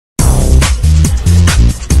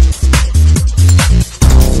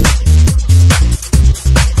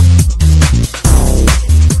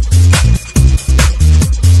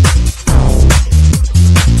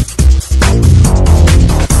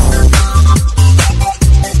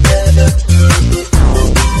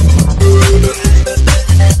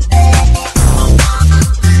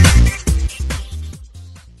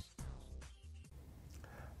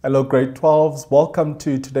Hello, grade 12s. Welcome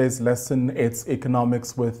to today's lesson. It's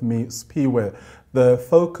economics with me, Spiwe. The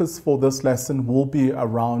focus for this lesson will be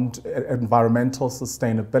around environmental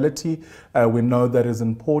sustainability. We know that it's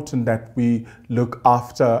important that we look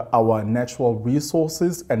after our natural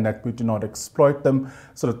resources and that we do not exploit them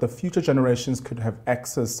so that the future generations could have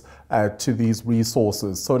access to these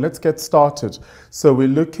resources. So let's get started. So we're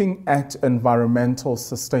looking at environmental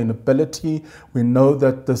sustainability. We know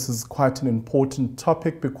that this is quite an important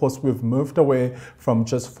topic because we've moved away from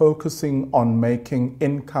just focusing on making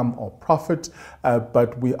income or profit,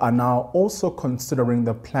 but we are now also considering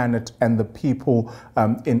the planet and the people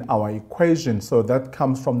in our equation. So that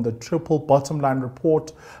comes from the triple bottom line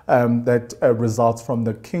report that results from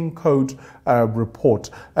the King Code report.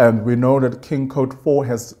 We know that King Code 4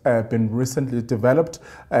 has been recently developed,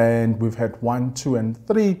 and we've had 1, 2, and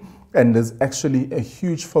 3, and there's actually a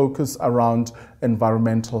huge focus around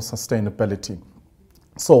environmental sustainability.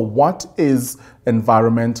 So what is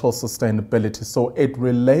environmental sustainability? So it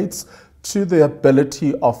relates to the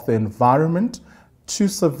ability of the environment to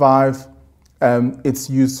survive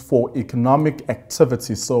its use for economic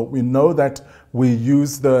activity. So we know that we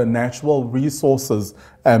use the natural resources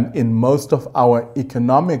in most of our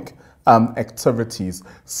economic activities.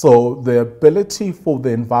 So the ability for the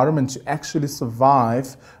environment to actually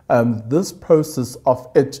survive this process of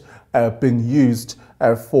it being used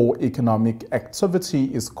for economic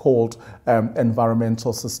activity is called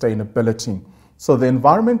environmental sustainability. So the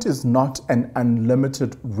environment is not an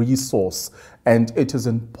unlimited resource, and it is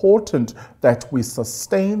important that we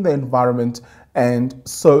sustain the environment and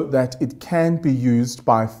so that it can be used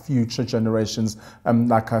by future generations,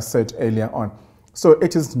 like I said earlier on. So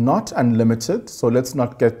it is not unlimited, so let's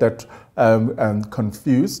not get that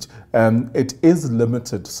confused. It is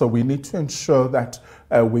limited, so we need to ensure that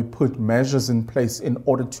we put measures in place in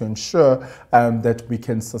order to ensure that we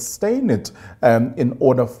can sustain it in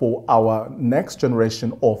order for our next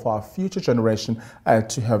generation or for our future generation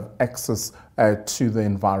to have access to the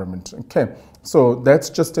environment. Okay, so that's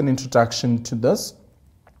just an introduction to this.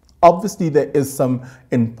 Obviously, there is some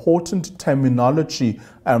important terminology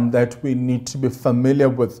that we need to be familiar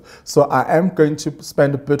with. So I am going to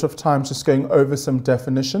spend a bit of time just going over some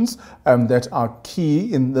definitions that are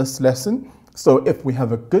key in this lesson. So if we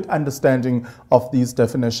have a good understanding of these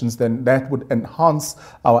definitions, then that would enhance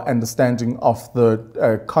our understanding of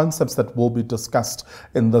the concepts that will be discussed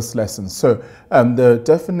in this lesson. So the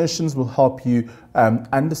definitions will help you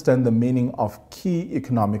understand the meaning of key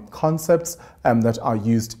economic concepts that are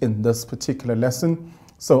used in this particular lesson.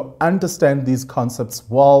 So understand these concepts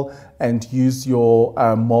well and use your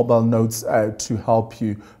mobile notes to help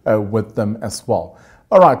you with them as well.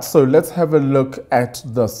 All right, so let's have a look at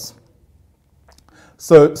this.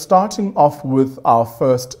 So starting off with our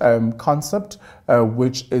first concept,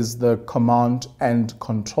 which is the command and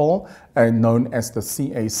control, known as the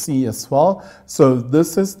CAC as well. So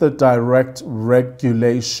this is the direct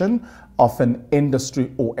regulation of an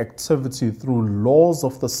industry or activity through laws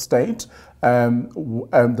of the state, or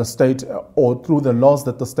through the laws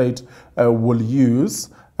that the state will use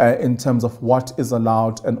in terms of what is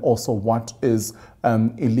allowed and also what is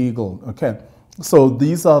illegal. Okay. So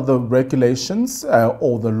these are the regulations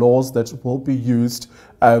or the laws that will be used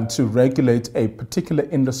to regulate a particular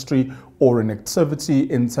industry or an activity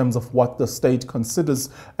in terms of what the state considers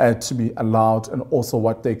to be allowed and also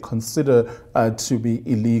what they consider to be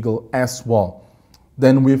illegal as well.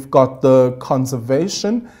 Then we've got the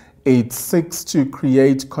conservation. It seeks to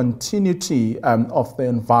create continuity of the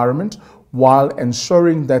environment while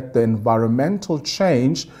ensuring that the environmental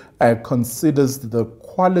change considers the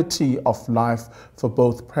quality of life for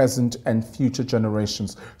both present and future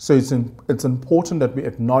generations. So it's important that we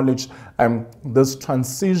acknowledge this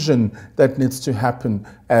transition that needs to happen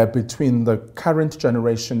between the current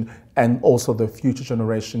generation and also the future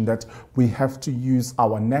generation, that we have to use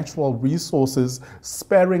our natural resources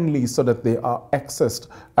sparingly so that they are accessed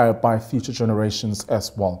by future generations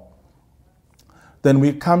as well. Then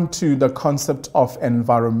we come to the concept of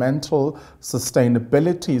environmental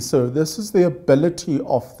sustainability. So this is the ability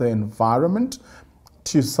of the environment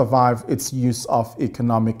to survive its use of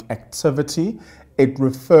economic activity. It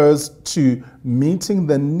refers to meeting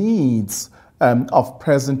the needs of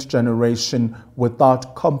present generation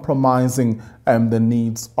without compromising the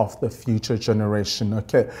needs of the future generation.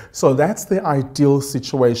 Okay, so that's the ideal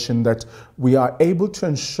situation, that we are able to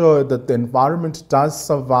ensure that the environment does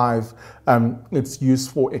survive its use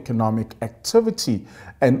for economic activity,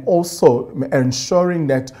 and also ensuring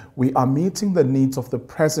that we are meeting the needs of the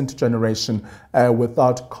present generation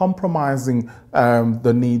without compromising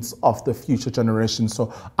the needs of the future generation.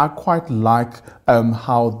 So I quite like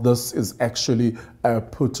how this is actually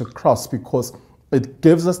put across, because it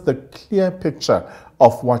gives us the clear picture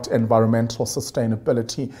of what environmental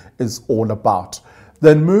sustainability is all about.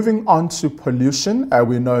 Then moving on to pollution,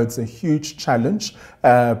 we know it's a huge challenge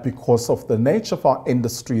because of the nature of our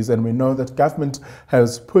industries, and we know that government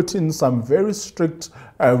has put in some very strict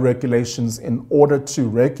regulations in order to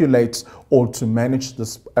regulate or to manage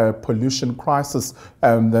this pollution crisis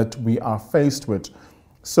that we are faced with.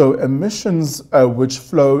 So emissions which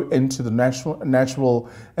flow into the natural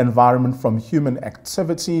environment from human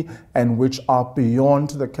activity and which are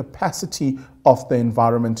beyond the capacity of the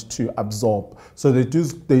environment to absorb. So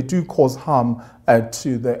they do cause harm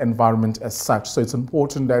to the environment as such. So it's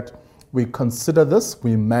important that we consider this,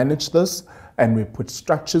 we manage this, and we put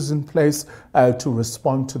structures in place to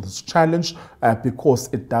respond to this challenge because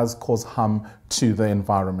it does cause harm to the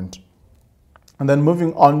environment. And then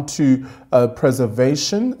moving on to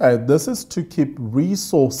preservation, this is to keep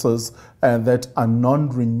resources that are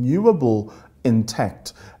non-renewable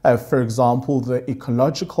intact. For example, the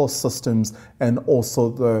ecological systems and also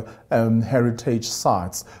the heritage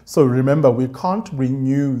sites. So remember, we can't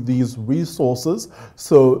renew these resources,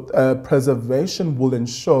 so preservation will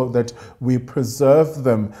ensure that we preserve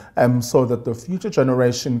them so that the future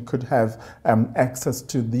generation could have access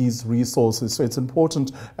to these resources. So it's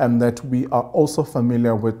important that we are also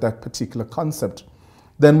familiar with that particular concept.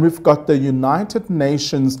 Then we've got the United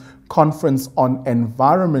Nations Conference on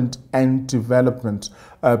Environment and Development,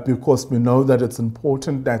 because we know that it's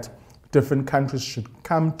important that different countries should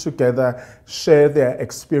come together, share their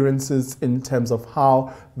experiences in terms of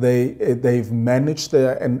how they've managed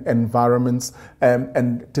their environments,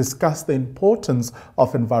 and discuss the importance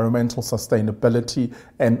of environmental sustainability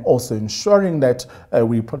and also ensuring that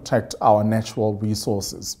we protect our natural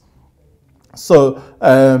resources. So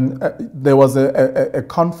there was a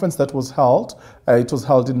conference that was held. It was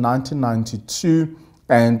held in 1992,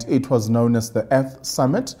 and it was known as the Earth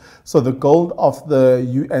Summit. So the goal of the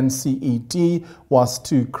UNCED was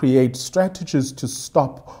to create strategies to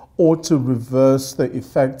stop or to reverse the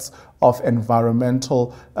effects of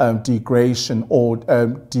environmental degradation or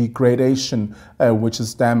degradation, which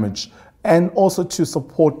is damage, and also to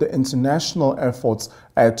support the international efforts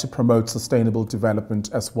to promote sustainable development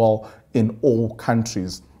as well in all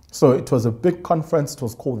countries. So it was a big conference. It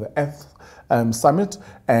was called the Earth Summit,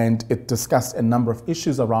 and it discussed a number of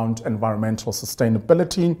issues around environmental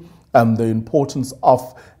sustainability, the importance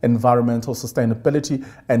of environmental sustainability,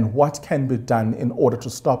 and what can be done in order to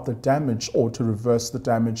stop the damage or to reverse the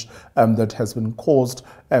damage that has been caused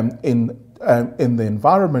in the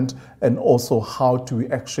environment, and also how do we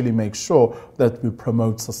actually make sure that we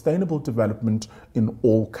promote sustainable development in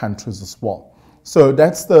all countries as well. So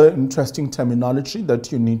that's the interesting terminology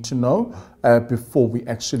that you need to know before we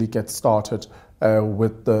actually get started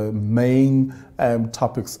with the main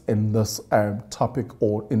topics in this topic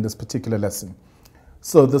or in this particular lesson.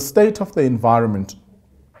 So the state of the environment.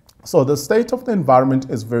 So the state of the environment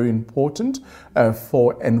is very important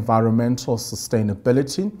for environmental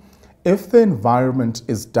sustainability. If the environment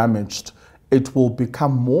is damaged, it will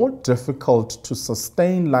become more difficult to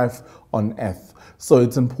sustain life on Earth. So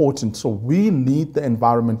it's important. So we need the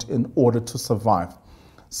environment in order to survive.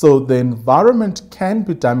 So the environment can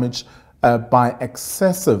be damaged by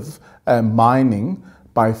excessive mining,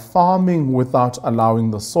 by farming without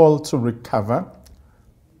allowing the soil to recover,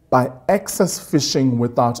 by excess fishing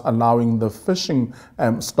without allowing the fishing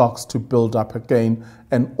stocks to build up again,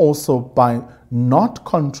 and also by not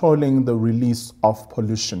controlling the release of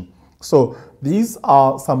pollution. So these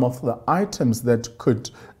are some of the items that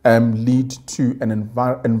could lead to an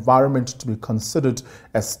environment to be considered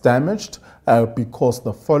as damaged because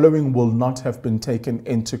the following will not have been taken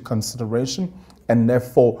into consideration, and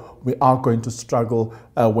therefore we are going to struggle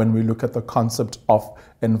when we look at the concept of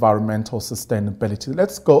environmental sustainability.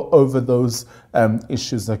 Let's go over those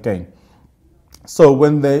issues again. So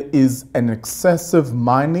when there is an excessive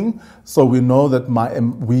mining, so we know that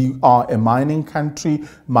we are a mining country.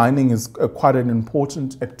 Mining is quite an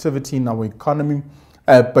important activity in our economy.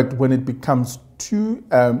 But when it becomes too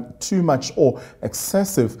much or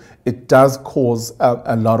excessive, it does cause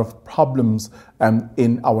a lot of problems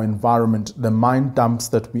in our environment. The mine dumps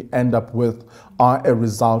that we end up with are a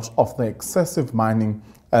result of the excessive mining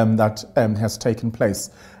that has taken place.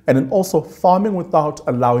 And then also farming without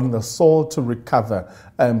allowing the soil to recover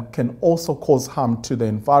can also cause harm to the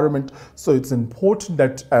environment. So it's important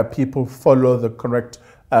that people follow the correct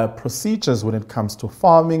procedures when it comes to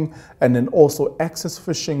farming, and then also excess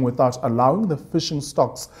fishing without allowing the fishing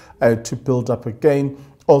stocks to build up again.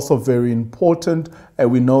 Also very important.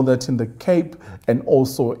 We know that in the Cape and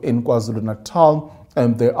also in KwaZulu-Natal,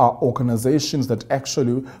 there are organizations that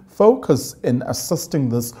actually focus in assisting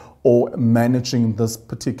this or managing this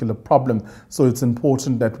particular problem. So it's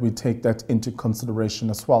important that we take that into consideration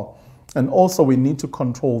as well. And also we need to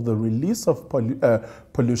control the release of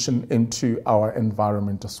pollution into our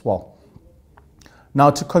environment as well.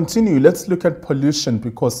 Now to continue, let's look at pollution,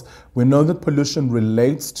 because we know that pollution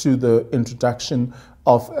relates to the introduction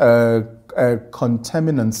of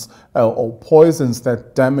contaminants or poisons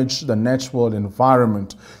that damage the natural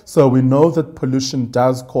environment. So we know that pollution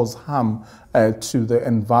does cause harm to the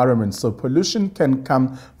environment. So pollution can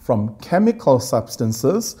come from chemical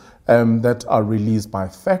substances that are released by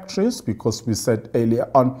factories, because we said earlier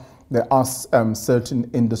on there are certain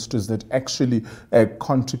industries that actually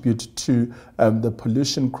contribute to the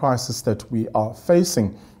pollution crisis that we are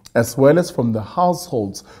facing, as well as from the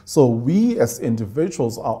households. So we as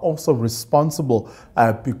individuals are also responsible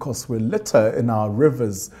because we litter in our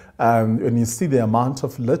rivers. When you see the amount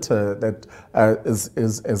of litter that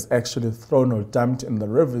is actually thrown or dumped in the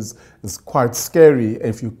rivers, is quite scary.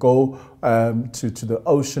 If you go to the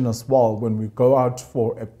ocean as well, when we go out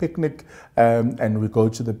for a picnic and we go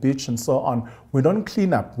to the beach and so on, we don't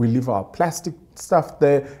clean up. We leave our plastic stuff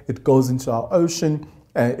there. It goes into our ocean.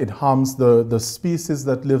 It harms the species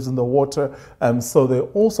that lives in the water. So there are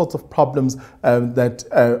all sorts of problems that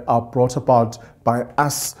are brought about by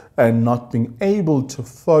us not being able to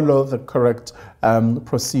follow the correct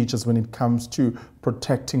procedures when it comes to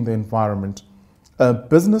protecting the environment.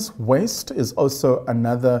 Business waste is also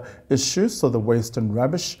another issue. So the waste and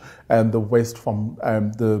rubbish and the waste from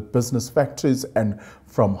the business factories and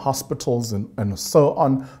from hospitals and so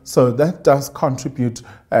on. So that does contribute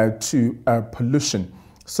to pollution.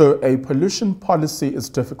 So a pollution policy is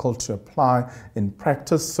difficult to apply in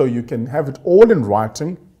practice, so you can have it all in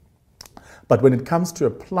writing, but when it comes to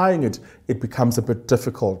applying it, it becomes a bit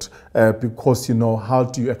difficult because, you know, how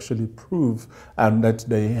do you actually prove that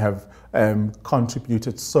they have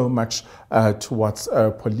contributed so much towards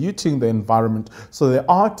polluting the environment? So there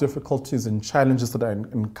are difficulties and challenges that are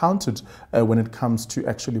encountered when it comes to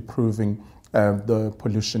actually proving the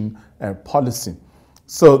pollution policy.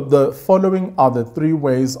 So the following are the 3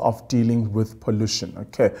 ways of dealing with pollution.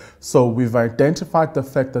 Okay, so we've identified the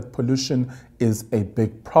fact that pollution is a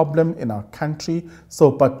big problem in our country.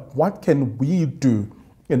 So, but what can we do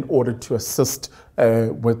in order to assist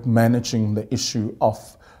with managing the issue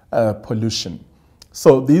of pollution?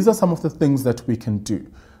 So these are some of the things that we can do.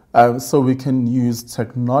 So we can use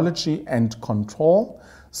technology and control.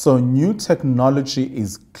 So new technology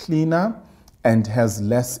is cleaner and has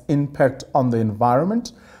less impact on the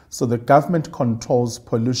environment. So the government controls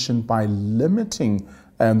pollution by limiting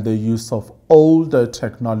the use of older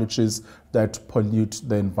technologies that pollute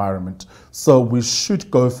the environment. So we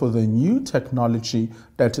should go for the new technology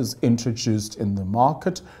that is introduced in the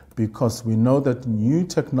market, because we know that new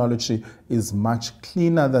technology is much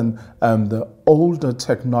cleaner than the older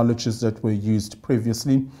technologies that were used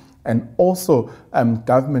previously. And also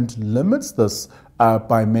government limits this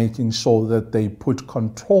by making sure that they put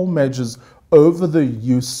control measures over the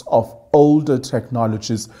use of older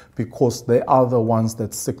technologies, because they are the ones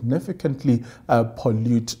that significantly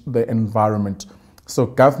pollute the environment. So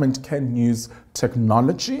government can use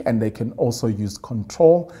technology and they can also use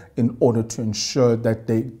control in order to ensure that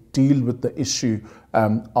they deal with the issue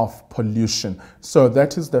of pollution. So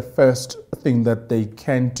that is the first thing that they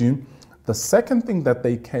can do. The second thing that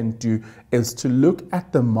they can do is to look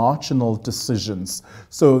at the marginal decisions.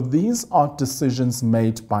 So these are decisions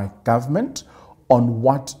made by government on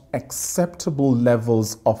what acceptable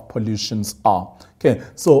levels of pollutions are. Okay,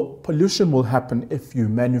 so pollution will happen if you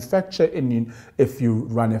manufacture and if you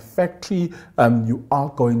run a factory, you are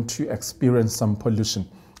going to experience some pollution.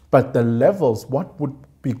 But the levels, what would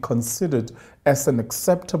be considered as an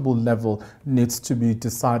acceptable level, needs to be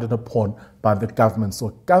decided upon by the government. So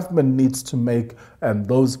government needs to make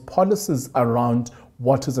those policies around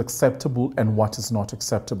what is acceptable and what is not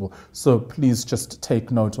acceptable. So please just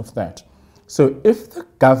take note of that. So if the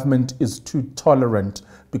government is too tolerant,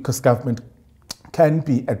 because government can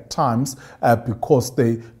be at times because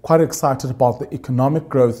they're quite excited about the economic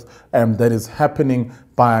growth that is happening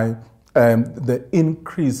by the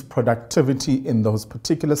increased productivity in those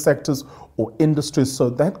particular sectors or industries. So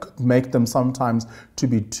that could make them sometimes to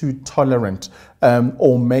be too tolerant,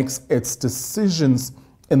 or makes its decisions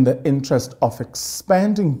in the interest of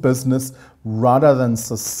expanding business rather than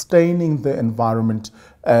sustaining the environment.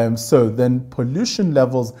 So then pollution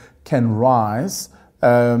levels can rise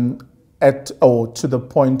at or to the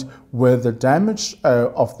point where the damage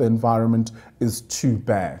of the environment is too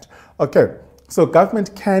bad. Okay, so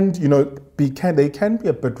government can be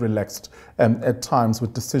a bit relaxed at times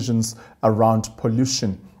with decisions around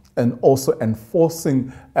pollution, and also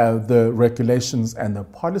enforcing the regulations and the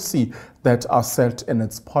policy that are set in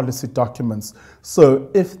its policy documents.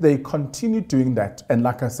 So if they continue doing that, and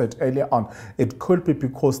like I said earlier on, it could be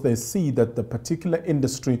because they see that the particular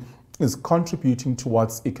industry is contributing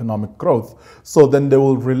towards economic growth. So then they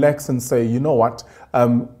will relax and say, you know what,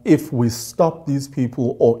 if we stop these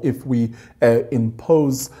people, or if we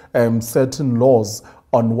impose certain laws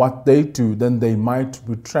on what they do, then they might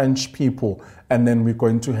retrench people, and then we're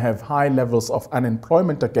going to have high levels of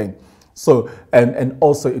unemployment again. So, and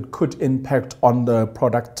also it could impact on the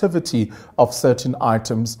productivity of certain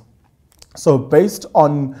items. So based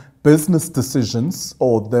on business decisions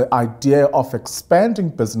or the idea of expanding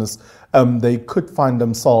business, they could find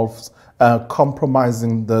themselves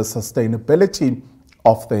compromising the sustainability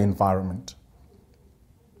of the environment.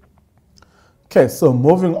 Okay, so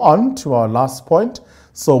moving on to our last point.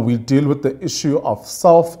 So we deal with the issue of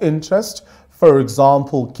self-interest. For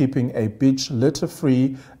example, keeping a beach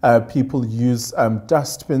litter-free. People use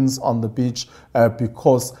dustbins on the beach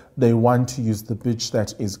because they want to use the beach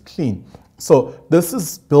that is clean. So this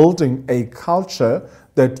is building a culture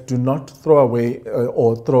that do not throw away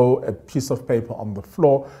or throw a piece of paper on the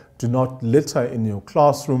floor. Do not litter in your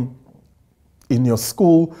classroom, in your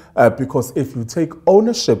school, because if you take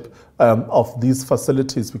ownership of these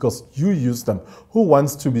facilities because you use them, who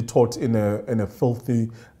wants to be taught in a filthy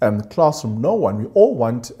classroom? No one. We all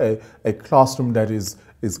want a classroom that is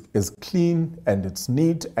clean and it's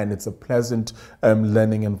neat and it's a pleasant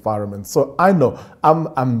learning environment. So I know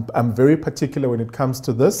I'm very particular when it comes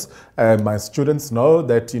to this. My students know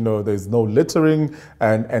that there's no littering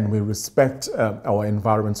and we respect our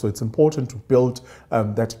environment. So it's important to build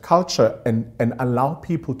that culture and allow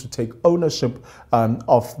people to take ownership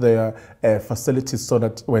of their facilities, so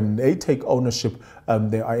that when they take ownership,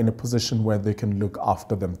 they are in a position where they can look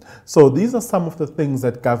after them. So these are some of the things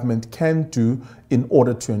that government can do in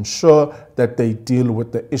order to ensure that they deal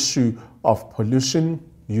with the issue of pollution.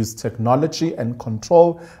 Use technology and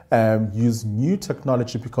control, use new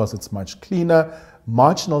technology because it's much cleaner.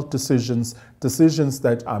 Marginal decisions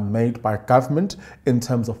that are made by government in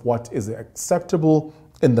terms of what is acceptable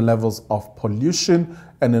in the levels of pollution,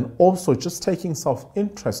 and then also just taking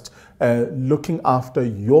self-interest, looking after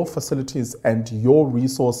your facilities and your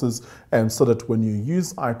resources, and so that when you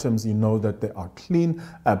use items, you know that they are clean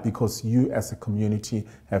because you as a community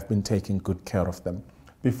have been taking good care of them.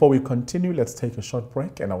 Before we continue, let's take a short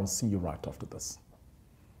break, and I will see you right after this.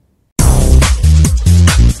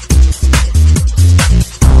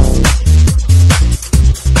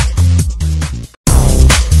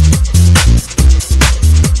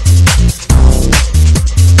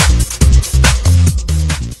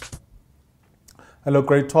 Hello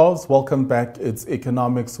grade 12s, welcome back. It's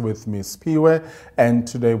Economics with Ms. Piwe, and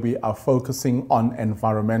today we are focusing on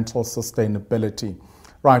environmental sustainability.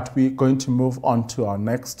 Right, we're going to move on to our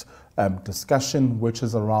next discussion, which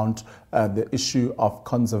is around the issue of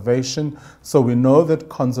conservation. So we know that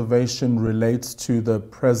conservation relates to the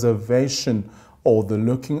preservation or the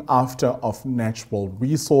looking after of natural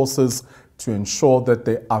resources to ensure that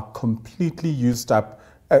they are completely used up,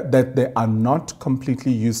 that they are not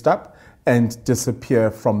completely used up and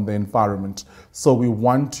disappear from the environment. So we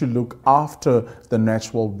want to look after the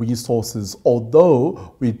natural resources,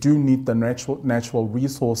 although we do need the natural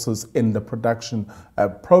resources in the production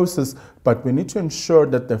process, but we need to ensure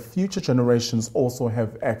that the future generations also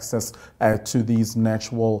have access to these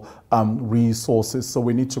natural resources. So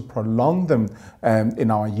we need to prolong them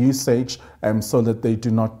in our usage so that they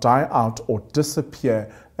do not die out or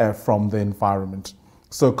disappear from the environment.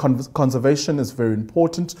 So conservation is very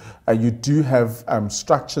important. You do have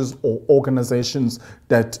structures or organizations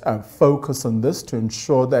that focus on this to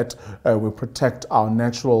ensure that we protect our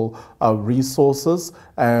natural resources.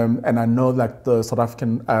 And I know that the South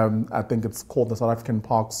African, I think it's called the South African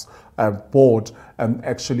Parks Board,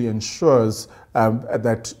 actually ensures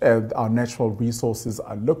that our natural resources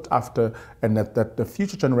are looked after and that the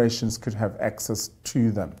future generations could have access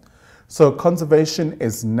to them. So conservation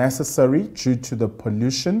is necessary due to the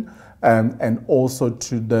pollution and also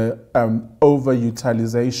to the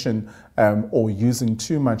overutilization or using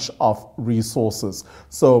too much of resources.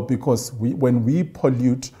 So because when we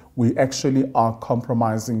pollute, we actually are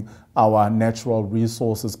compromising our natural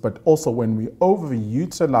resources, but also when we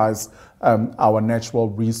overutilize our natural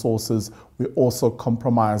resources, we also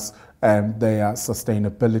compromise their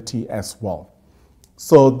sustainability as well.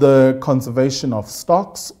 So the conservation of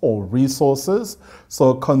stocks or resources.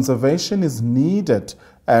 So conservation is needed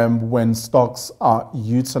when stocks are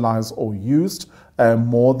utilized or used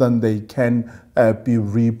more than they can be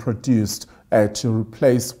reproduced to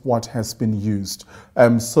replace what has been used.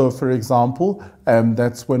 So for example,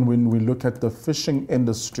 that's when we look at the fishing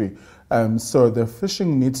industry. So the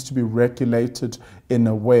fishing needs to be regulated in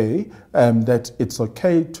a way that it's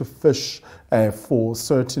okay to fish for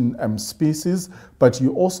certain species, but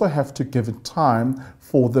you also have to give it time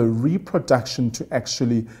for the reproduction to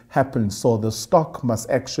actually happen. So the stock must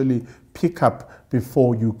actually pick up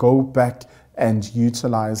before you go back and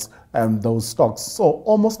utilize those stocks. So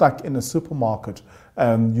almost like in a supermarket,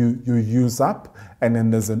 you use up, and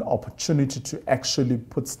then there's an opportunity to actually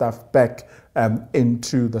put stuff back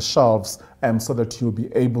into the shelves so that you'll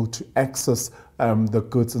be able to access the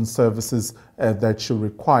goods and services that you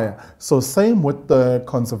require. So same with the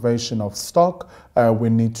conservation of stock. We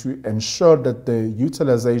need to ensure that the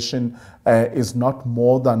utilization is not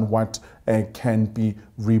more than what can be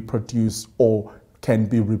reproduced or can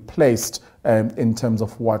be replaced in terms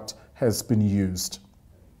of what has been used.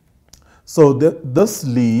 So this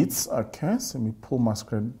leads, okay, so let me pull my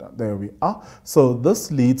screen, there we are. So this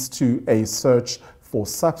leads to a search for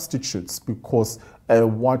substitutes, because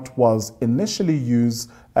what was initially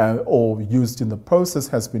used or used in the process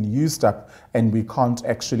has been used up, and we can't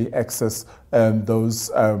actually access those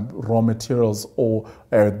raw materials or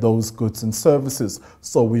those goods and services.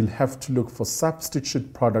 So we'll have to look for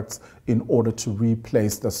substitute products in order to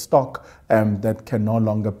replace the stock that can no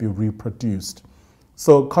longer be reproduced.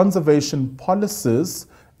 So conservation policies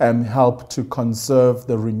help to conserve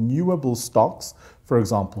the renewable stocks, for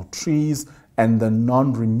example, trees, and the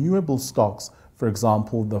non-renewable stocks, for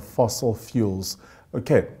example, the fossil fuels.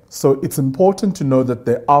 Okay, so it's important to know that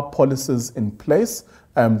there are policies in place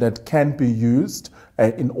that can be used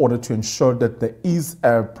in order to ensure that there is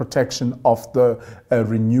protection of the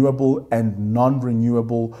renewable and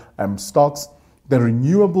non-renewable stocks. The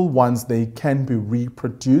renewable ones, they can be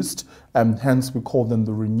reproduced, hence we call them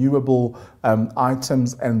the renewable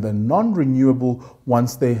items, and the non-renewable,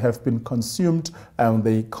 once they have been consumed,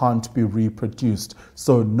 they can't be reproduced.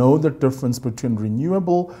 So know the difference between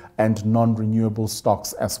renewable and non-renewable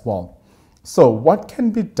stocks as well. So what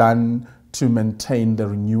can be done to maintain the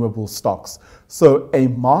renewable stocks? So a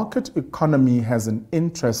market economy has an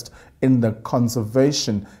interest in the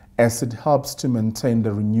conservation as it helps to maintain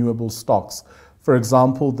the renewable stocks. For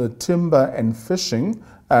example, the timber and fishing,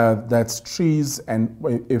 that's trees, and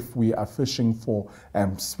if we are fishing for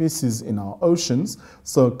species in our oceans.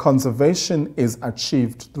 So conservation is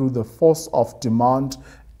achieved through the force of demand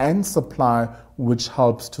and supply, which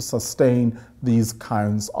helps to sustain these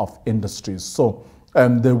kinds of industries. So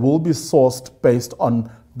they will be sourced based on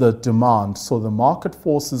the demand. So the market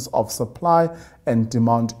forces of supply and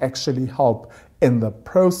demand actually help in the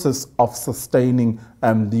process of sustaining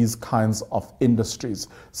these kinds of industries.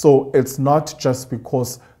 So it's not just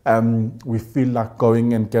because we feel like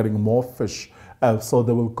going and getting more fish. So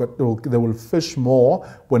they will fish more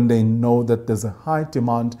when they know that there's a high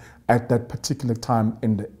demand at that particular time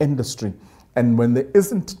in the industry. And when there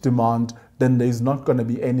isn't demand, then there's not going to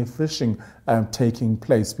be any fishing taking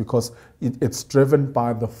place, because it's driven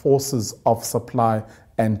by the forces of supply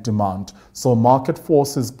and demand. So market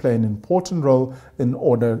forces play an important role in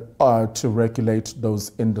order to regulate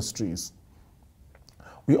those industries.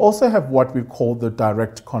 We also have what we call the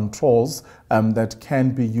direct controls that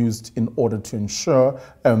can be used in order to ensure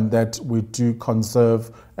that we do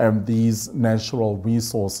conserve these natural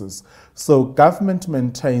resources. So government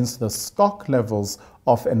maintains the stock levels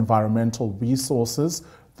of environmental resources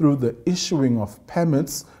through the issuing of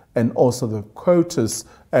permits and also the quotas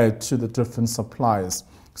to the different suppliers.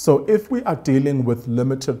 So if we are dealing with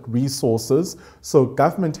limited resources, so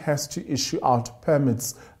government has to issue out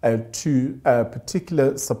permits to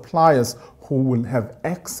particular suppliers who will have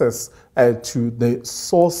access to the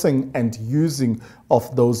sourcing and using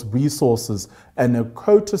of those resources. And a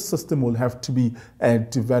quota system will have to be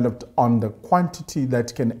developed on the quantity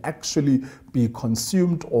that can actually be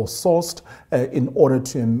consumed or sourced in order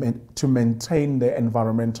to maintain the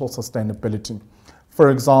environmental sustainability. For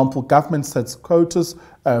example, government sets quotas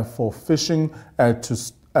for fishing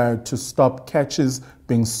to stop catches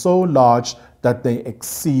being so large that they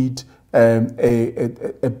exceed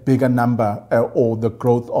a bigger number or the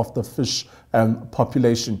growth of the fish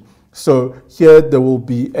population. So here there will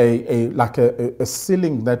be a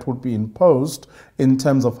ceiling that would be imposed in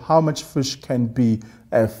terms of how much fish can be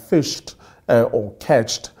fished or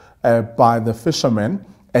catched by the fishermen,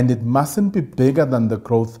 and it mustn't be bigger than the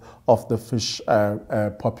growth of the fish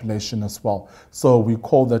population as well. So we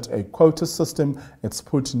call that a quota system. It's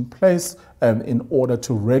put in place in order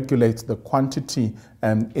to regulate the quantity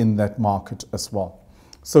in that market as well.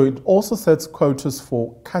 So it also sets quotas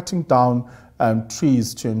for cutting down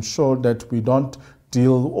trees to ensure that we don't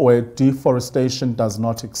deal where deforestation does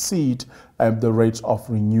not exceed the rate of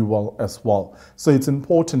renewal as well. So it's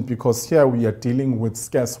important because here we are dealing with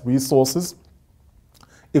scarce resources.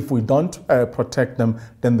 If we don't protect them,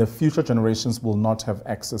 then the future generations will not have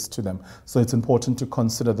access to them. So it's important to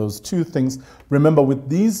consider those two things. Remember, with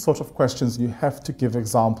these sort of questions, you have to give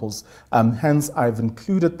examples. Hence, I've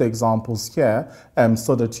included the examples here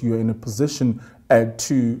so that you're in a position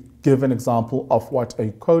to give an example of what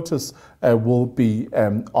a quotas will be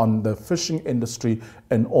on the fishing industry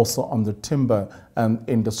and also on the timber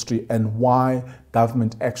industry, and why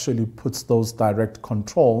government actually puts those direct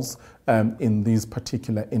controls in these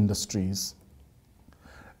particular industries.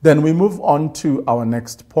 Then we move on to our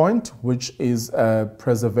next point, which is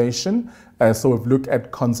preservation. So we've looked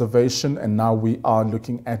at conservation, and now we are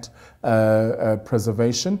looking at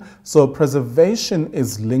preservation. So preservation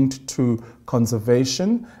is linked to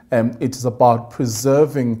conservation. It is about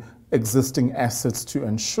preserving existing assets to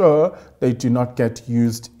ensure they do not get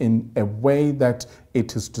used in a way that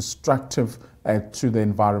it is destructive to the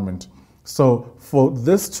environment. So for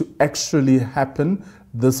this to actually happen,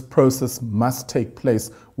 this process must take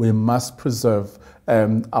place. We must preserve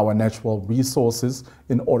our natural resources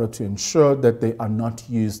in order to ensure that they are not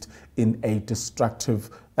used in a destructive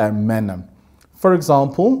manner. For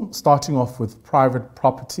example, starting off with private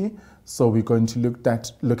property. So we're going to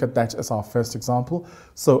look at that as our first example.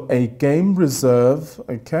 So a game reserve,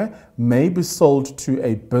 okay, may be sold to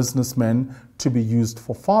a businessman to be used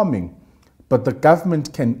for farming, but the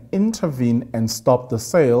government can intervene and stop the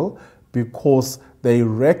sale because they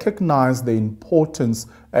recognize the importance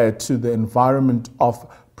to the environment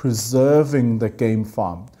of preserving the game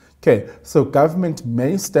farm. Okay, so government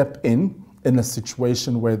may step in a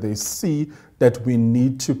situation where they see that we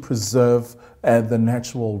need to preserve the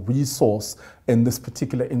natural resource. In this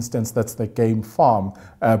particular instance, that's the game farm,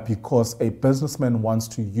 because a businessman wants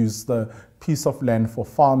to use the piece of land for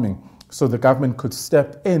farming. So the government could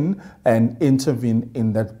step in and intervene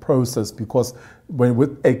in that process, because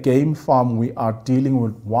with a game farm, we are dealing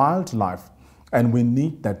with wildlife, and we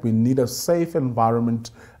need that. We need a safe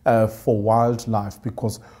environment for wildlife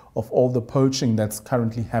because of all the poaching that's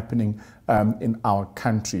currently happening in our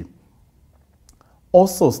country.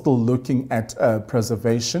 Also still looking at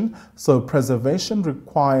preservation. So preservation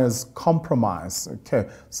requires compromise. Okay,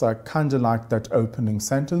 so I kind of like that opening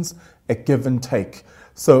sentence, a give and take.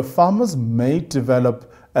 So farmers may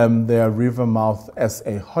develop their river mouth as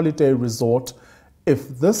a holiday resort.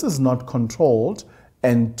 If this is not controlled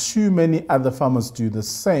and too many other farmers do the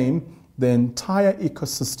same, the entire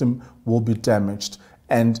ecosystem will be damaged,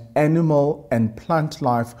 and animal and plant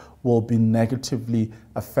life will be negatively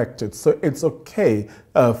affected. So it's okay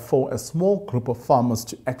for a small group of farmers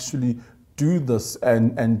to actually do this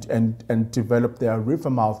and develop their river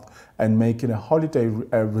mouth and make it a holiday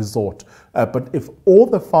resort. But if all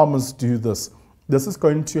the farmers do this, this is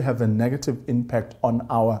going to have a negative impact on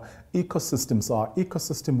our ecosystem. So our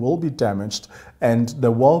ecosystem will be damaged, and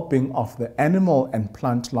the well-being of the animal and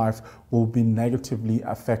plant life will be negatively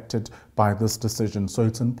affected by this decision. So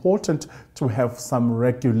it's important to have some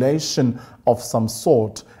regulation of some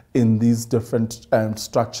sort in these different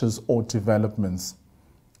structures or developments.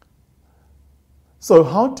 So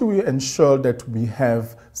how do we ensure that we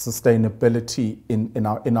have sustainability in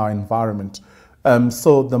our environment?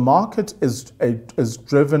 So the market is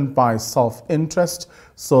driven by self-interest.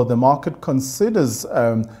 So the market considers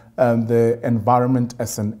the environment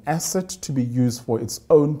as an asset to be used for its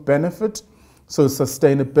own benefit. So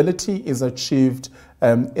sustainability is achieved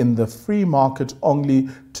in the free market only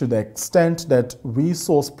to the extent that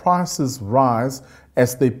resource prices rise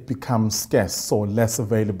as they become scarce or less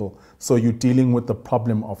available. So you're dealing with the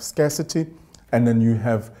problem of scarcity, and then you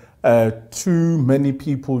have too many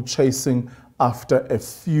people chasing after a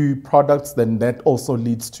few products, then that also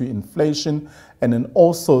leads to inflation. And then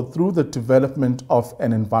also through the development of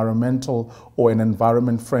an environmental or an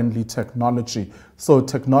environment-friendly technology. So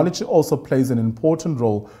technology also plays an important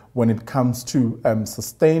role when it comes to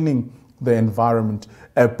sustaining the environment.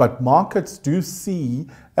 But markets do see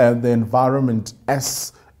the environment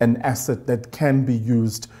as an asset that can be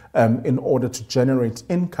used in order to generate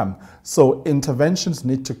income. So interventions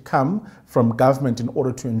need to come from government in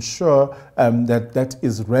order to ensure that that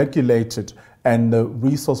is regulated and the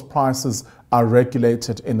resource prices are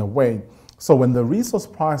regulated in a way. So when the resource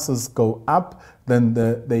prices go up, then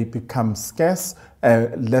they become scarce,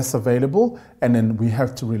 less available, and then we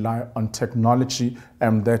have to rely on technology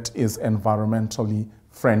that is environmentally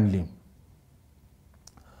friendly.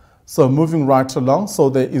 So moving right along, so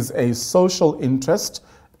there is a social interest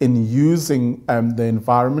in using the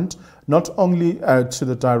environment, not only to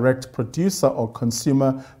the direct producer or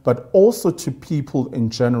consumer, but also to people in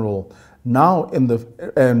general, now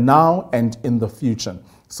and in the future.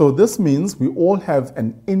 So this means we all have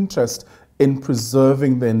an interest in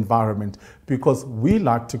preserving the environment, because we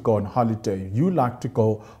like to go on holiday. You like to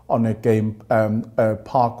go on a game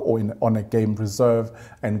park or on a game reserve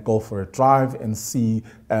and go for a drive and see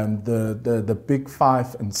the big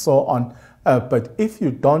five and so on. But if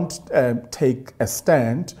you don't take a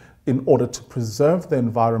stand in order to preserve the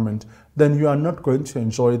environment, then you are not going to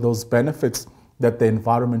enjoy those benefits that the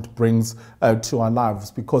environment brings to our lives.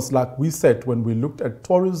 Because like we said, when we looked at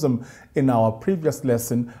tourism in our previous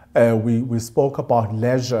lesson, we spoke about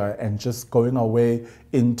leisure and just going away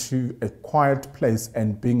into a quiet place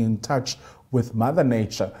and being in touch with Mother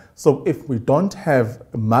Nature. So if we don't have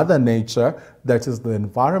Mother Nature, that is the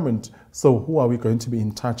environment, so who are we going to be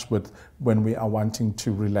in touch with when we are wanting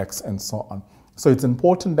to relax and so on? So it's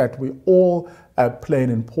important that we all play an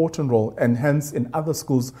important role, and hence in other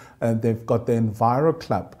schools they've got the Enviro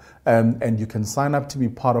Club, and you can sign up to be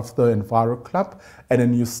part of the Enviro Club, and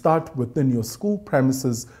then you start within your school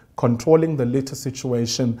premises controlling the litter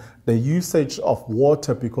situation, the usage of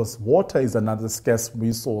water, because water is another scarce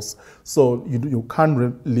resource. So you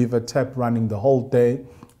can't leave a tap running the whole day.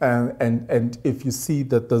 And if you see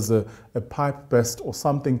that there's a pipe burst or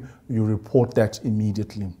something, you report that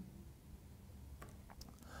immediately.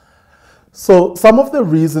 So some of the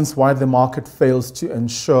reasons why the market fails to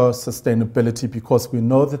ensure sustainability, because we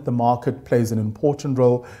know that the market plays an important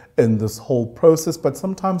role in this whole process, but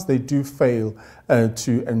sometimes they do fail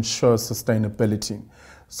to ensure sustainability.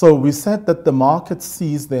 So we said that the market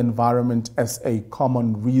sees the environment as a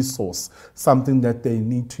common resource, something that they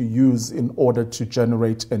need to use in order to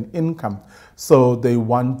generate an income. So they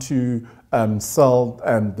want to sell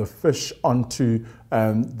the fish onto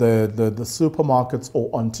the supermarkets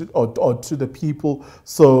or to the people.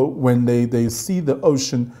 So when they see the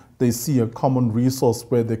ocean, they see a common resource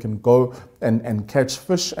where they can go and catch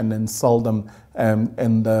fish and then sell them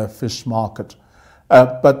in the fish market.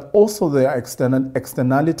 But also there are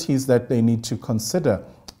externalities that they need to consider,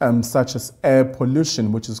 such as air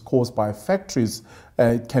pollution, which is caused by factories,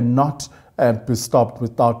 cannot be stopped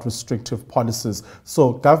without restrictive policies.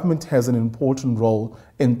 So government has an important role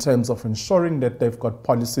in terms of ensuring that they've got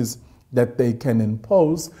policies that they can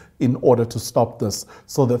impose in order to stop this.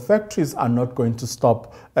 So the factories are not going to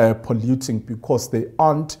stop polluting because they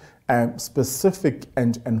aren't specific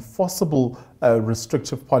and enforceable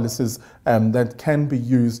restrictive policies that can be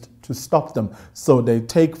used to stop them. So they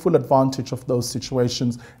take full advantage of those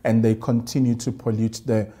situations and they continue to pollute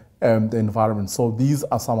the environment. So these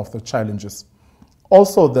are some of the challenges.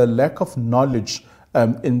 Also, the lack of knowledge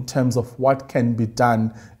in terms of what can be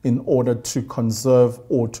done in order to conserve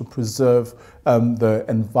or to preserve the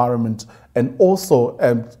environment, and also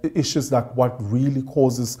issues like what really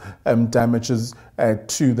causes damages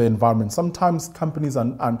to the environment. Sometimes companies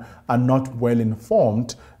are not well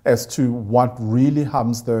informed as to what really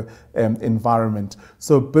harms the environment.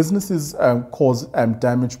 So businesses cause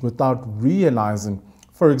damage without realizing.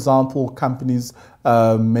 For example, companies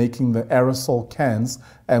making the aerosol cans,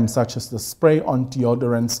 such as the spray-on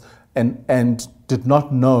deodorants, and did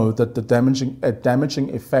not know that the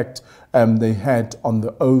damaging effect they had on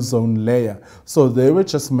the ozone layer. So they were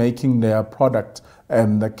just making their product,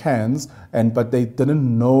 the cans, but they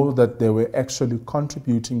didn't know that they were actually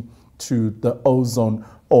contributing to the ozone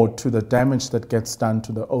or to the damage that gets done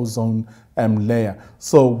to the ozone layer.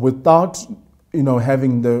 So without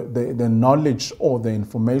having the knowledge or the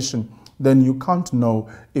information, then you can't know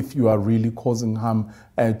if you are really causing harm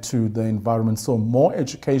to the environment. So more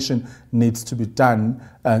education needs to be done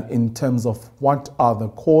in terms of what are the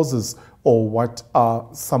causes or what are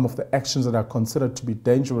some of the actions that are considered to be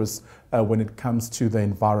dangerous when it comes to the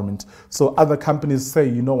environment. So other companies say,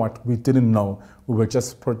 you know what, we didn't know. We were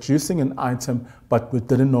just producing an item, but we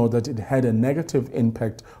didn't know that it had a negative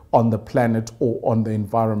impact on the planet or on the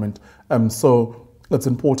environment. So it's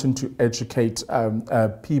important to educate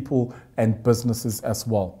people and businesses as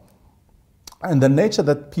well. And the nature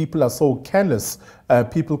that people are so careless,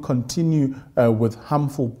 people continue with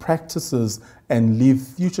harmful practices and leave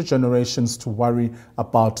future generations to worry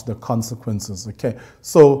about the consequences. Okay,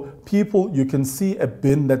 so people, you can see a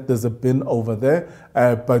bin, that there's a bin over there,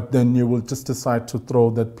 but then you will just decide to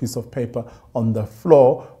throw that piece of paper on the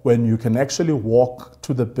floor when you can actually walk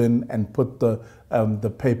to the bin and put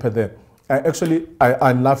the paper there. Actually,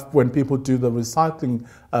 I love when people do the recycling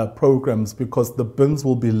programs, because the bins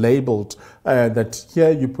will be labeled that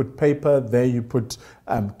here you put paper, there you put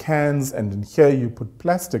cans, and in here you put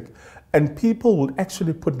plastic. And people will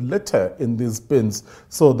actually put litter in these bins.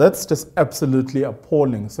 So that's just absolutely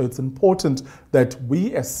appalling. So it's important that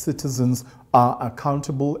we as citizens are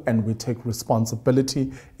accountable and we take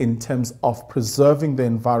responsibility in terms of preserving the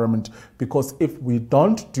environment, because if we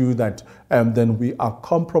don't do that, then we are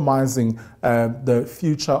compromising the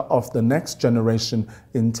future of the next generation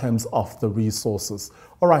in terms of the resources.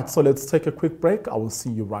 All right, so let's take a quick break. I will see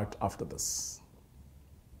you right after this.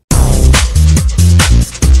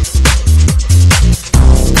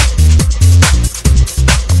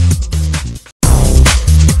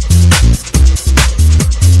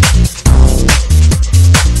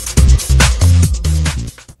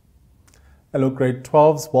 Hello, grade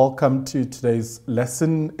 12s. Welcome to today's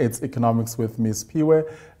lesson. It's Economics with Ms. Piwe.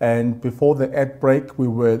 And before the ad break, we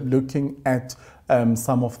were looking at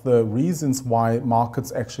some of the reasons why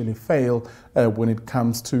markets actually fail when it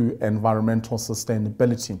comes to environmental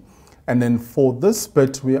sustainability. And then for this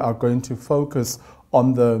bit, we are going to focus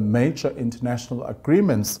on the major international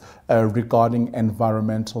agreements regarding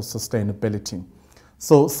environmental sustainability.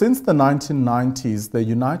 So since the 1990s, the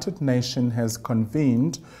United Nations has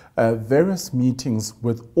convened various meetings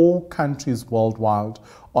with all countries worldwide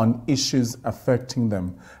on issues affecting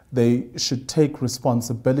them. They should take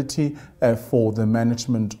responsibility for the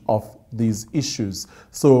management of these issues.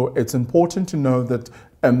 So it's important to know that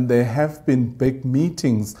there have been big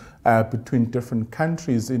meetings between different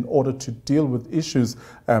countries in order to deal with issues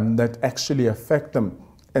that actually affect them.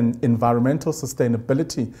 And environmental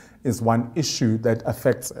sustainability is one issue that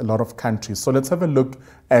affects a lot of countries. So let's have a look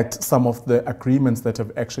at some of the agreements that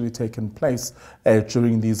have actually taken place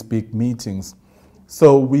during these big meetings.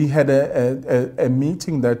 So we had a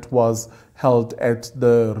meeting that was held at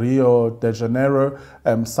the Rio de Janeiro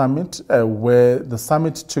summit, where the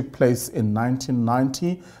summit took place in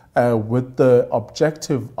 1990 with the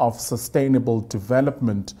objective of sustainable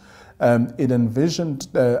development. It envisioned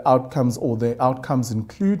outcomes, or the outcomes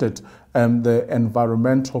included the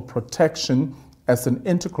environmental protection as an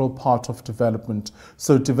integral part of development.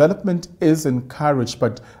 So development is encouraged,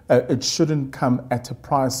 but it shouldn't come at a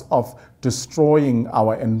price of destroying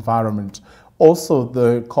our environment. Also,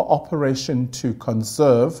 the cooperation to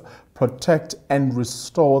conserve, protect, and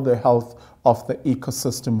restore the health of the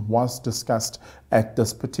ecosystem was discussed at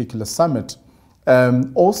this particular summit.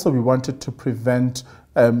 Also, we wanted to prevent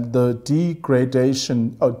the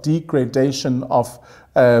degradation of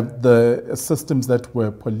the systems that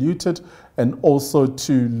were polluted, and also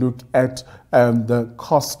to look at the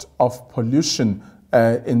cost of pollution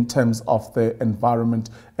in terms of the environment,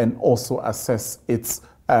 and also assess its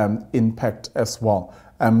impact as well.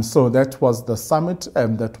 So that was the summit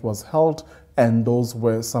that was held, and those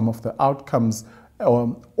were some of the outcomes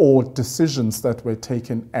or decisions that were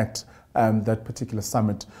taken at that particular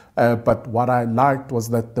summit. But what I liked was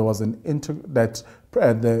that there was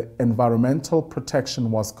the environmental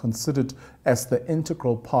protection was considered as the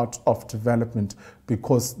integral part of development,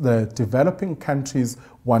 because the developing countries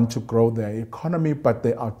want to grow their economy, but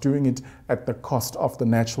they are doing it at the cost of the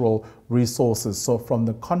natural resources. So from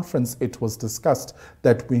the conference, it was discussed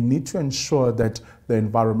that we need to ensure that the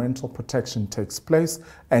environmental protection takes place,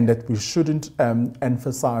 and that we shouldn't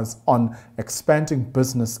emphasize on expanding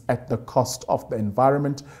business at the cost of the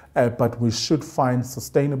environment, but we should find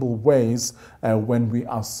sustainable ways when we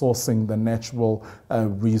are sourcing the natural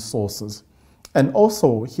resources. And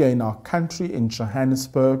also here in our country, in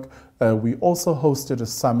Johannesburg, we also hosted a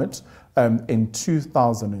summit in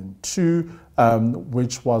 2002,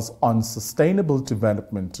 which was on sustainable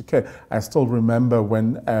development. Okay, I still remember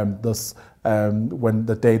when when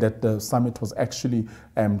the day that the summit was actually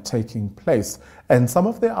taking place. And some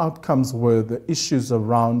of the outcomes were the issues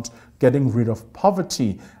around getting rid of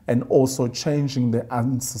poverty, and also changing the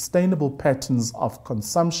unsustainable patterns of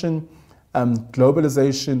consumption,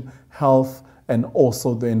 globalization, health, and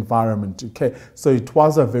also the environment. Okay, so it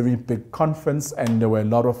was a very big conference, and there were a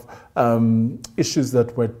lot of issues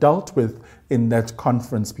that were dealt with in that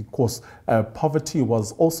conference because poverty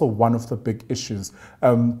was also one of the big issues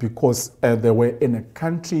because they were in a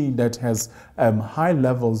country that has high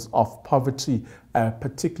levels of poverty,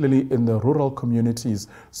 particularly in the rural communities.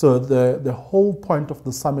 So the whole point of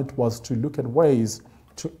the summit was to look at ways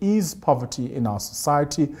to ease poverty in our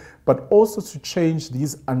society, but also to change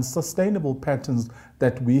these unsustainable patterns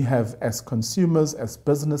that we have as consumers, as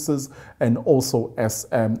businesses, and also as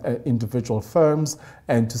individual firms,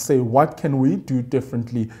 and to say what can we do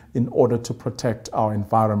differently in order to protect our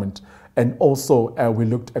environment. And also we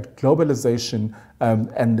looked at globalization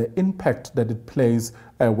and the impact that it plays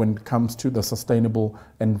when it comes to the sustainable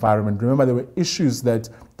environment. Remember, there were issues that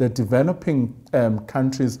the developing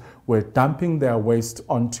countries were dumping their waste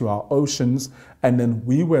onto our oceans, and then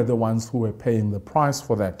we were the ones who were paying the price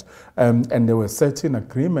for that. And there were certain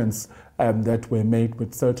agreements that were made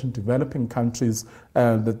with certain developing countries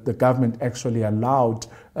that the government actually allowed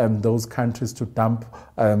those countries to dump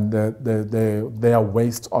their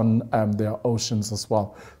waste on their oceans as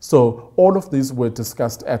well. So all of these were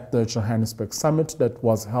discussed at the Johannesburg Summit that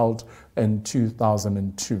was held in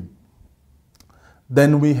 2002.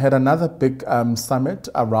 Then we had another big summit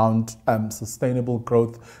around sustainable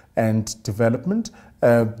growth and development,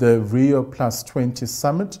 the Rio +20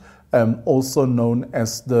 Summit, also known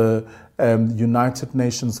as the United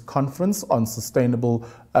Nations Conference on Sustainable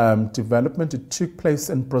Development. It took place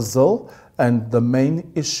in Brazil, and the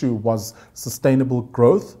main issue was sustainable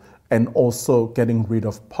growth and also getting rid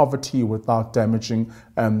of poverty without damaging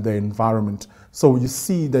the environment. So you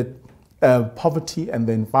see that poverty and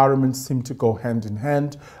the environment seem to go hand in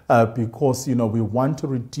hand because, you know, we want to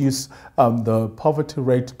reduce the poverty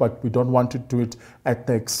rate, but we don't want to do it at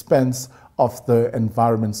the expense of the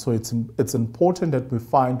environment. So it's important that we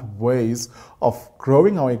find ways of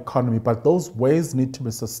growing our economy, but those ways need to be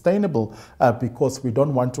sustainable because we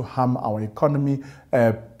don't want to harm our economy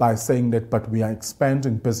by saying that, but we are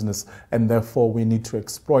expanding business and therefore we need to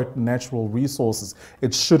exploit natural resources.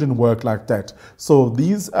 It shouldn't work like that. So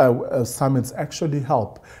these summits actually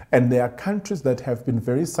help, and there are countries that have been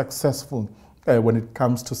very successful when it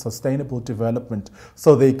comes to sustainable development.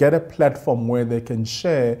 So they get a platform where they can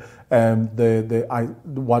share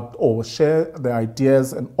share their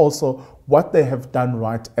ideas and also what they have done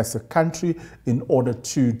right as a country in order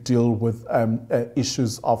to deal with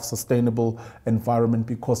issues of sustainable environment,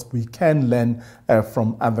 because we can learn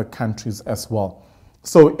from other countries as well.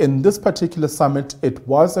 So in this particular summit, it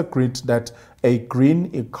was agreed that a green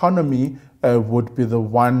economy would be the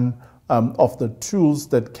one of the tools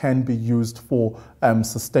that can be used for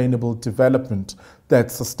sustainable development. That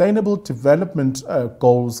sustainable development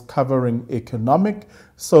goals covering economic,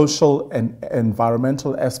 social, and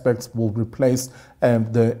environmental aspects will replace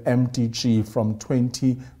the MDG from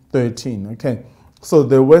 2013. Okay, so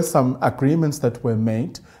there were some agreements that were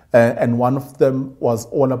made, and one of them was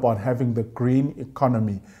all about having the green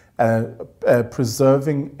economy.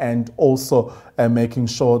 Preserving and also making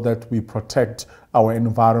sure that we protect our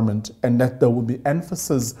environment, and that there will be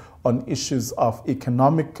emphasis on issues of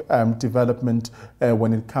economic development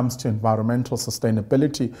when it comes to environmental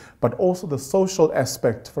sustainability, but also the social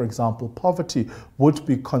aspect, for example, poverty, would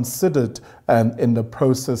be considered in the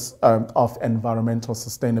process of environmental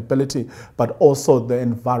sustainability, but also the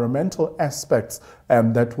environmental aspects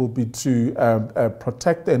that will be to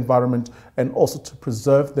protect the environment and also to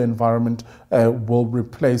preserve the environment will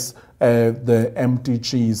replace the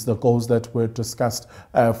MDGs, the goals that were discussed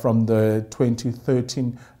from the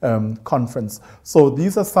 2013 conference. So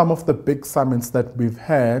these are some of the big summits that we've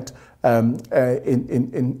had in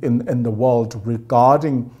the world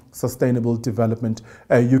regarding sustainable development.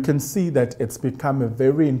 You can see that it's become a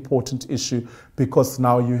very important issue because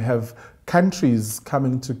now you have countries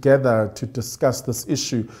coming together to discuss this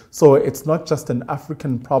issue. So it's not just an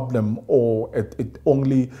African problem, or it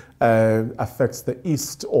only affects the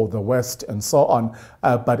East or the West and so on,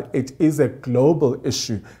 but it is a global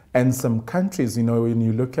issue. And some countries, you know, when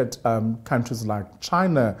you look at countries like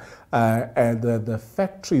China, and the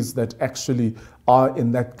factories that actually are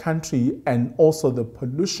in that country, and also the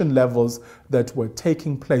pollution levels that were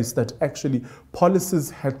taking place, that actually policies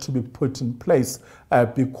had to be put in place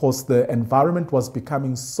because the environment was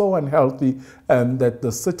becoming so unhealthy that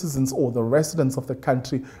the citizens or the residents of the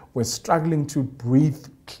country were struggling to breathe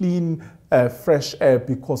clean, fresh air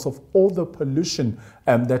because of all the pollution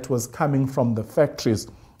that was coming from the factories.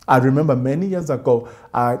 I remember many years ago,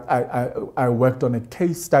 I worked on a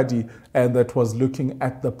case study that was looking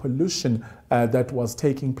at the pollution that was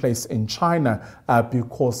taking place in China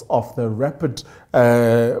because of the rapid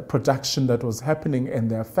production that was happening in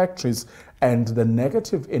their factories and the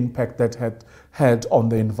negative impact that had had on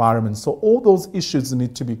the environment. So all those issues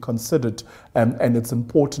need to be considered, and it's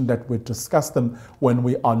important that we discuss them when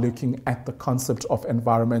we are looking at the concept of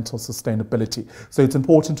environmental sustainability. So it's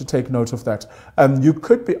important to take note of that. You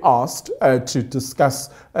could be asked to discuss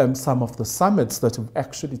some of the summits that have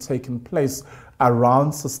actually taken place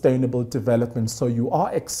around sustainable development. So you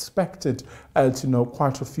are expected to know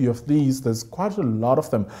quite a few of these. There's quite a lot of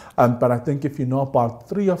them, but I think if you know about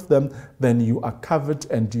 3 of them, then you are covered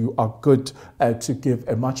and you are good to give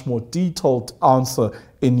a much more detailed answer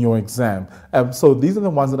in your exam. So these are the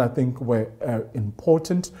ones that I think were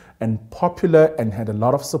important and popular and had a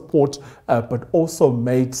lot of support, but also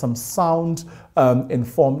made some sound,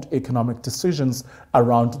 informed economic decisions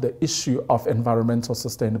around the issue of environmental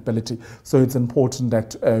sustainability. So it's important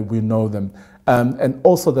that we know them. And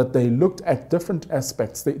also that they looked at different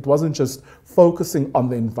aspects. It wasn't just focusing on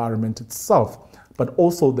the environment itself, but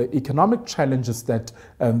also the economic challenges that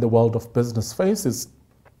the world of business faces,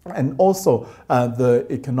 and also the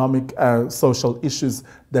economic social issues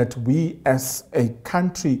that we as a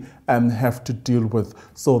country have to deal with.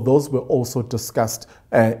 So those were also discussed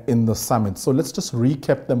in the summit. So let's just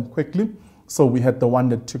recap them quickly. So we had the one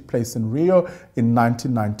that took place in Rio in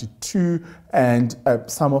 1992, and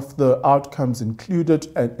some of the outcomes included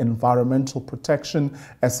environmental protection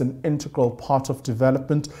as an integral part of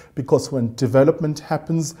development, because when development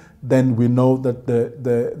happens, then we know that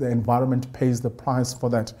the environment pays the price for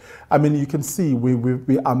that. I mean, you can see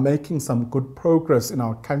we are making some good progress in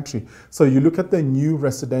our country. So you look at the new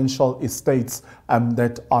residential estates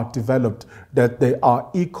that are developed, that there are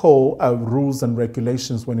eco rules and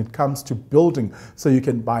regulations when it comes to building. So you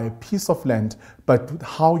can buy a piece of land, but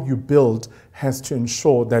how you build has to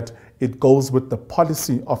ensure that it goes with the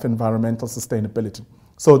policy of environmental sustainability.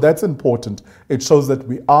 So that's important. It shows that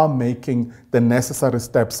we are making the necessary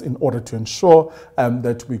steps in order to ensure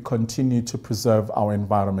that we continue to preserve our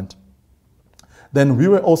environment. Then we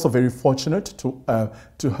were also very fortunate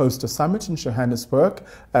to host a summit in Johannesburg,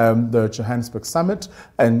 the Johannesburg Summit,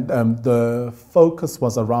 and the focus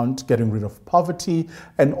was around getting rid of poverty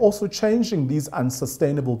and also changing these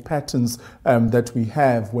unsustainable patterns that we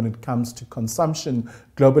have when it comes to consumption,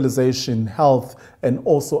 globalization, health, and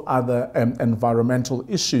also other environmental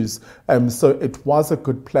issues. So it was a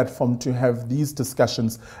good platform to have these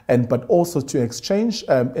discussions, but also to exchange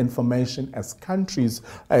information as countries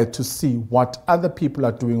to see what other people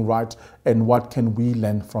are doing right and what can we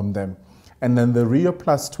learn from them. And then the Rio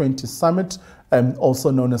Plus 20 Summit, also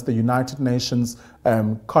known as the United Nations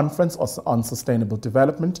Conference on Sustainable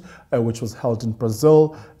Development, which was held in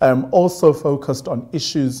Brazil, also focused on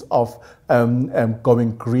issues of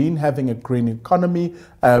going green, having a green economy,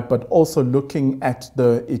 but also looking at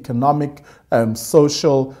the economic,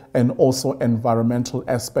 social, and also environmental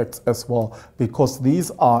aspects as well, because these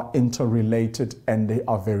are interrelated and they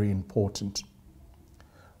are very important.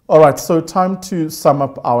 All right, so time to sum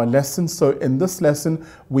up our lesson. So in this lesson,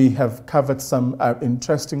 we have covered some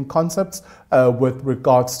interesting concepts with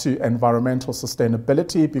regards to environmental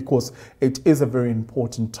sustainability, because it is a very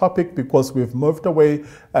important topic, because we've moved away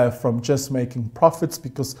from just making profits,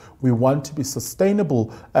 because we want to be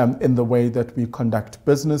sustainable in the way that we conduct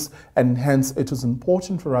business, and hence it is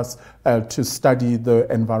important for us to study the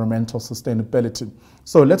environmental sustainability.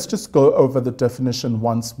 So let's just go over the definition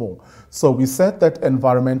once more. So we said that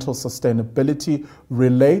environmental sustainability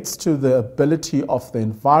relates to the ability of the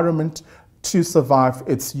environment to survive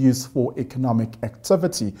its use for economic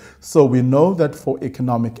activity. So we know that for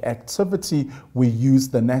economic activity, we use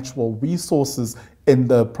the natural resources in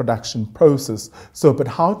the production process. So, but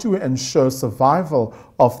how do we ensure survival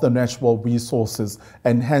of the natural resources?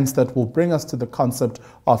 And hence that will bring us to the concept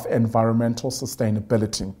of environmental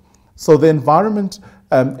sustainability. So the environment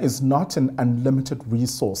is not an unlimited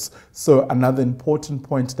resource. So another important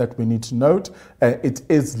point that we need to note, it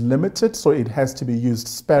is limited, so it has to be used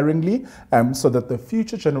sparingly so that the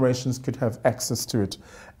future generations could have access to it.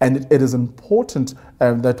 And it is important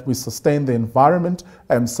that we sustain the environment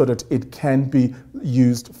so that it can be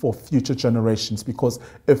used for future generations, because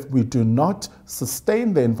if we do not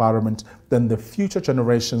sustain the environment, then the future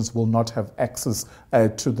generations will not have access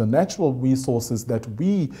to the natural resources that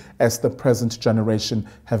we as the present generation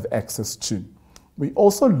have access to. We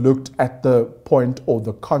also looked at the point or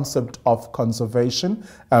the concept of conservation.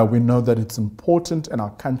 We know that it's important, and our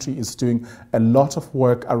country is doing a lot of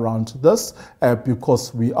work around this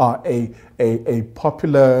because we are a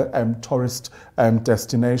popular tourist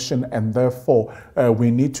destination, and therefore we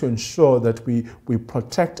need to ensure that we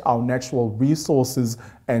protect our natural resources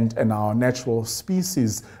and our natural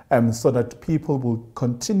species so that people will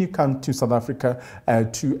continue to come to South Africa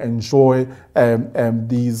to enjoy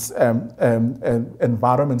these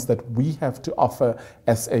environments that we have to offer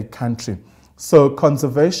as a country. So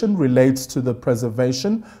conservation relates to the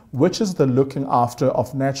preservation, which is the looking after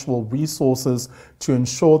of natural resources to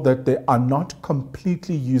ensure that they are not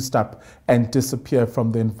completely used up and disappear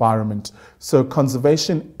from the environment. So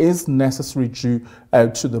conservation is necessary due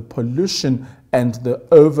to the pollution and the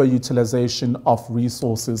overutilization of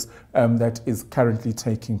resources that is currently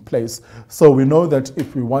taking place. So we know that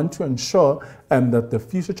if we want to ensure that the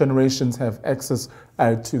future generations have access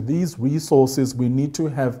to these resources, we need to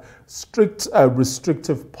have strict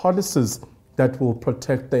restrictive policies that will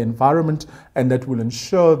protect the environment and that will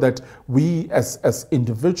ensure that we as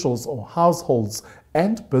individuals or households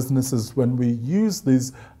and businesses, when we use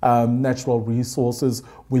these natural resources,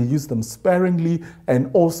 we use them sparingly, and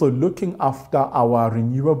also looking after our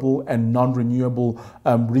renewable and non-renewable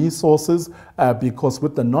resources, because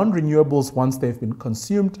with the non-renewables, once they've been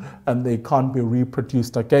consumed, they can't be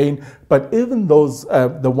reproduced again. But even those,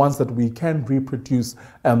 the ones that we can reproduce,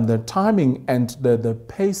 the timing and the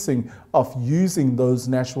pacing of using those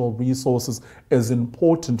natural resources is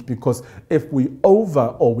important, because if we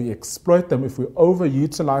exploit them, if we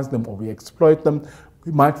overutilize them or we exploit them,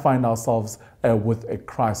 we might find ourselves with a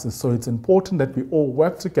crisis. So it's important that we all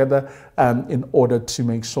work together in order to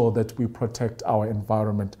make sure that we protect our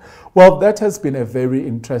environment. Well, that has been a very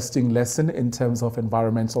interesting lesson in terms of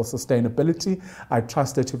environmental sustainability. I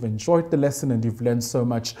trust that you've enjoyed the lesson and you've learned so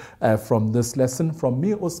much from this lesson. From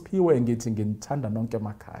me, uSphiwe ngithi ngithanda nonke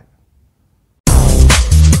emakhaya.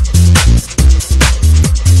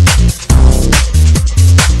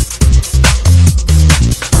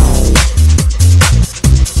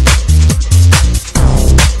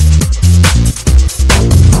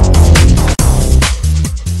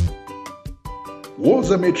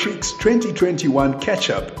 Woza Matrix 2021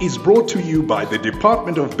 Catch-Up is brought to you by the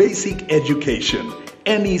Department of Basic Education,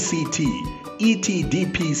 NECT,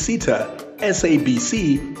 ETDP SETA,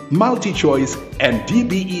 SABC, MultiChoice, and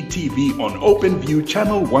DBE TV on OpenView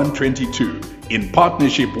Channel 122 in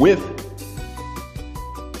partnership with